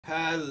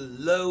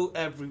Hello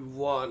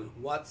everyone,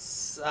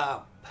 what's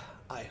up?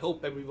 I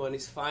hope everyone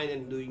is fine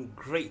and doing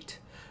great.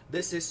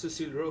 This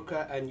is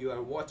Roka and you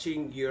are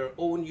watching your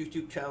own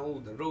YouTube channel,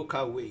 The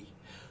Roka Way.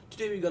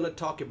 Today we're gonna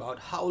talk about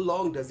how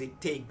long does it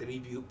take the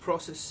review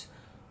process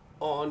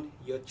on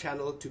your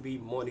channel to be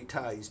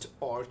monetized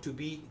or to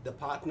be the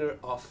partner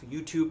of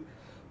YouTube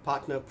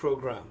partner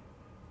program.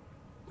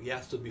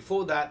 So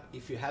before that,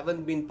 if you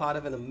haven't been part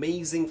of an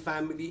amazing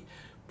family,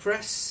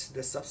 press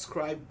the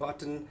subscribe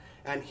button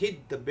and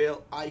hit the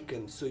bell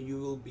icon so you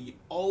will be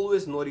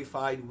always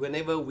notified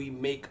whenever we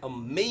make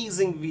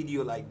amazing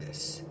video like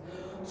this.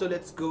 So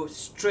let's go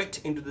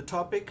straight into the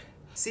topic.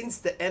 Since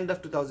the end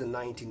of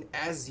 2019,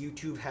 as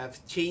YouTube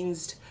have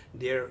changed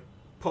their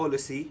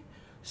policy,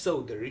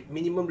 so the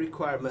minimum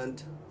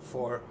requirement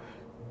for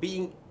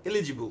being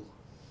eligible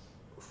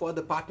for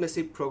the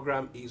partnership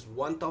program is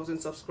 1000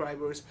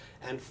 subscribers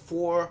and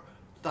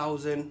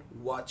 4000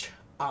 watch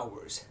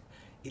hours.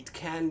 It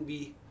can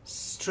be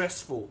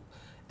stressful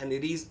and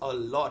it is a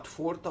lot.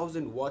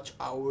 4000 watch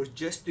hours,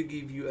 just to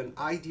give you an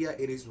idea,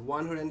 it is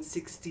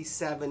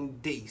 167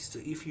 days. So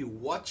if you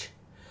watch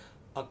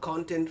a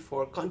content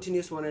for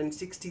continuous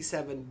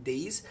 167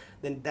 days,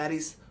 then that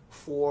is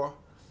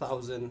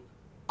 4000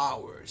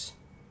 hours.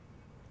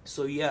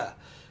 So yeah,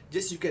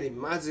 just you can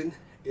imagine,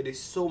 it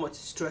is so much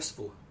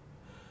stressful.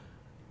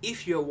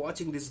 If you're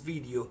watching this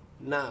video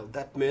now,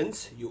 that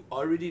means you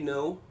already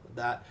know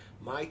that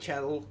my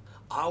channel,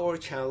 our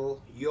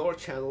channel, your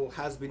channel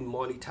has been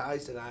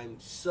monetized, and I'm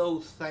so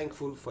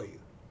thankful for you.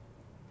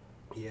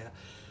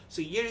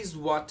 So here is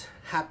what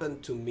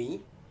happened to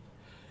me.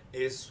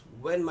 Is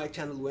when my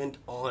channel went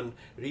on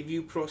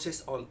review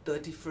process on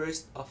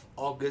 31st of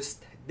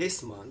August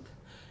this month,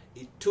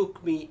 it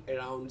took me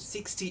around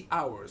 60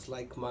 hours.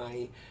 Like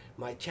my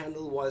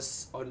channel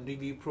was on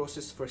review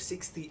process for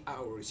 60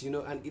 hours,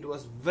 and it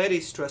was very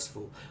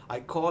stressful.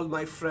 I called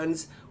my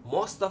friends.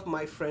 Most of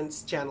my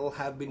friends' channel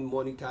have been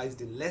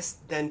monetized in less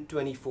than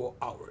 24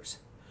 hours.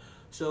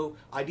 So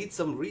I did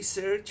some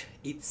research.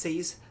 It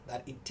says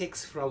that it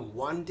takes from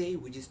 1 day,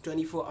 which is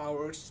 24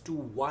 hours, to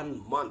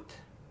 1 month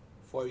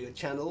for your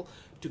channel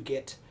to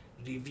get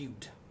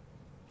reviewed.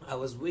 I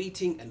was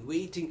waiting and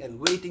waiting and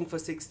waiting for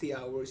 60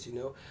 hours,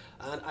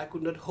 and I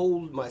could not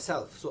hold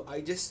myself. So I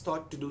just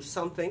thought to do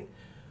something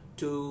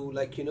to,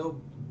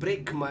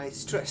 break my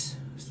stress.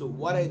 So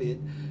what I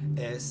did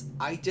is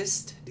I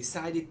just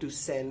decided to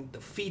send the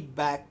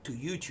feedback to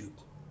YouTube.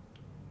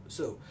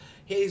 So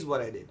here is what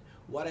I did.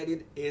 What I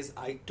did is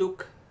I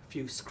took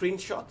few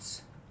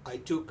screenshots. I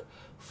took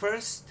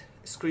first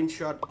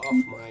screenshot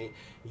of my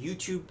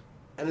YouTube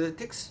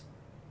analytics,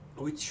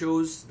 which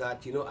shows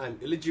that I'm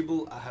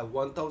eligible. I have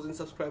 1000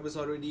 subscribers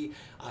already.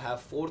 I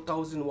have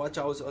 4000 watch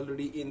hours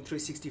already in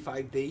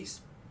 365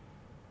 days.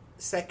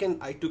 Second,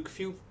 I took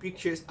few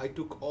pictures. I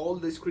took all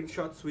the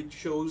screenshots which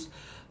shows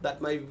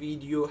that my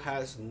video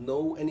has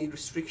no any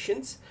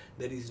restrictions,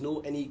 there is no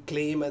any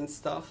claim and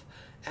stuff.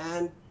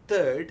 And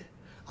third,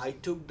 I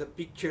took the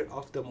picture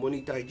of the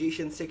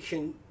monetization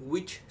section,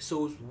 which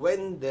shows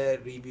when the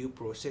review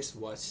process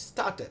was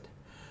started.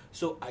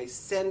 So I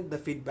sent the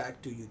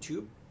feedback to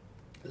YouTube.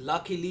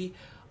 Luckily,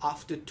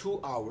 after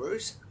 2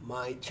 hours,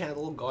 my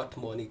channel got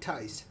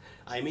monetized.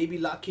 I may be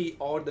lucky,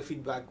 or the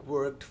feedback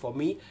worked for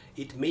me.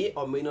 It may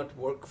or may not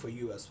work for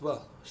you as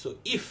well. So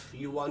if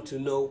you want to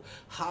know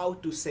how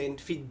to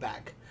send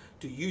feedback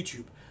to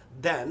YouTube,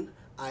 then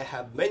I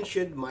have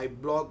mentioned my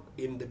blog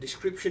in the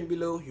description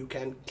below. You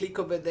can click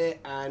over there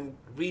and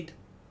read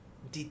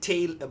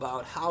detail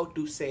about how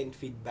to send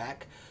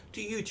feedback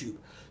to YouTube.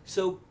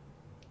 So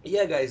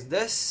yeah guys,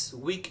 this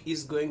week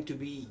is going to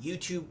be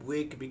YouTube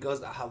week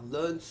because I have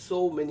learned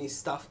so many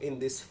stuff in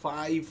this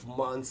 5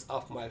 months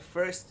of my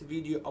first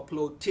video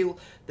upload till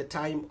the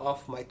time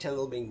of my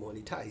channel being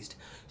monetized.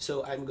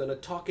 So I'm gonna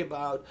talk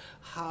about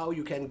how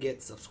you can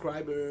get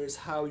subscribers,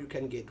 how you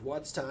can get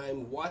watch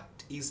time, what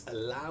is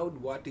allowed,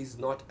 what is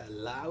not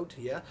allowed.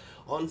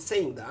 On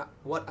saying that,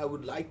 what I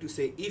would like to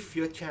say, if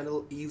your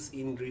channel is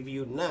in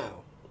review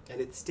now and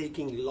it's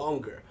taking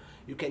longer,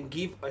 you can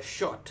give a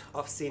shot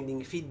of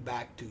sending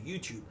feedback to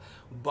YouTube,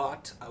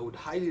 but I would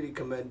highly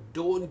recommend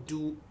don't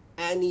do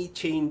any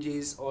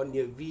changes on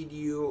your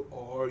video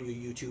or your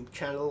YouTube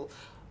channel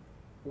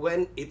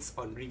when it's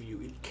on review.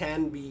 It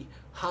can be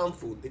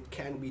harmful, it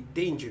can be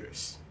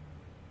dangerous.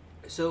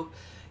 So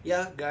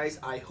yeah guys,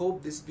 I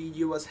hope this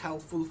video was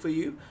helpful for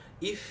you.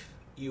 If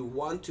you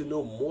want to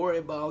know more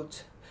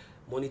about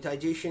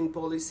monetization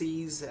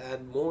policies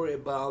and more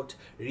about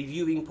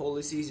reviewing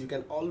policies, you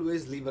can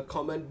always leave a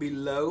comment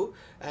below,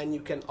 and you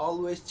can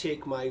always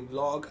check my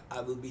vlog. I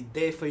will be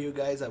there for you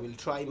guys. I will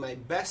try my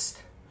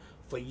best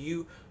for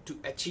you to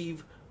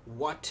achieve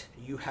what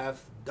you have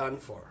done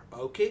for.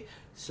 Okay,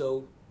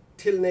 so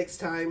till next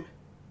time,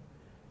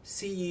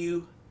 see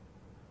you,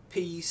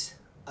 peace.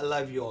 I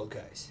love you all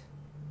guys.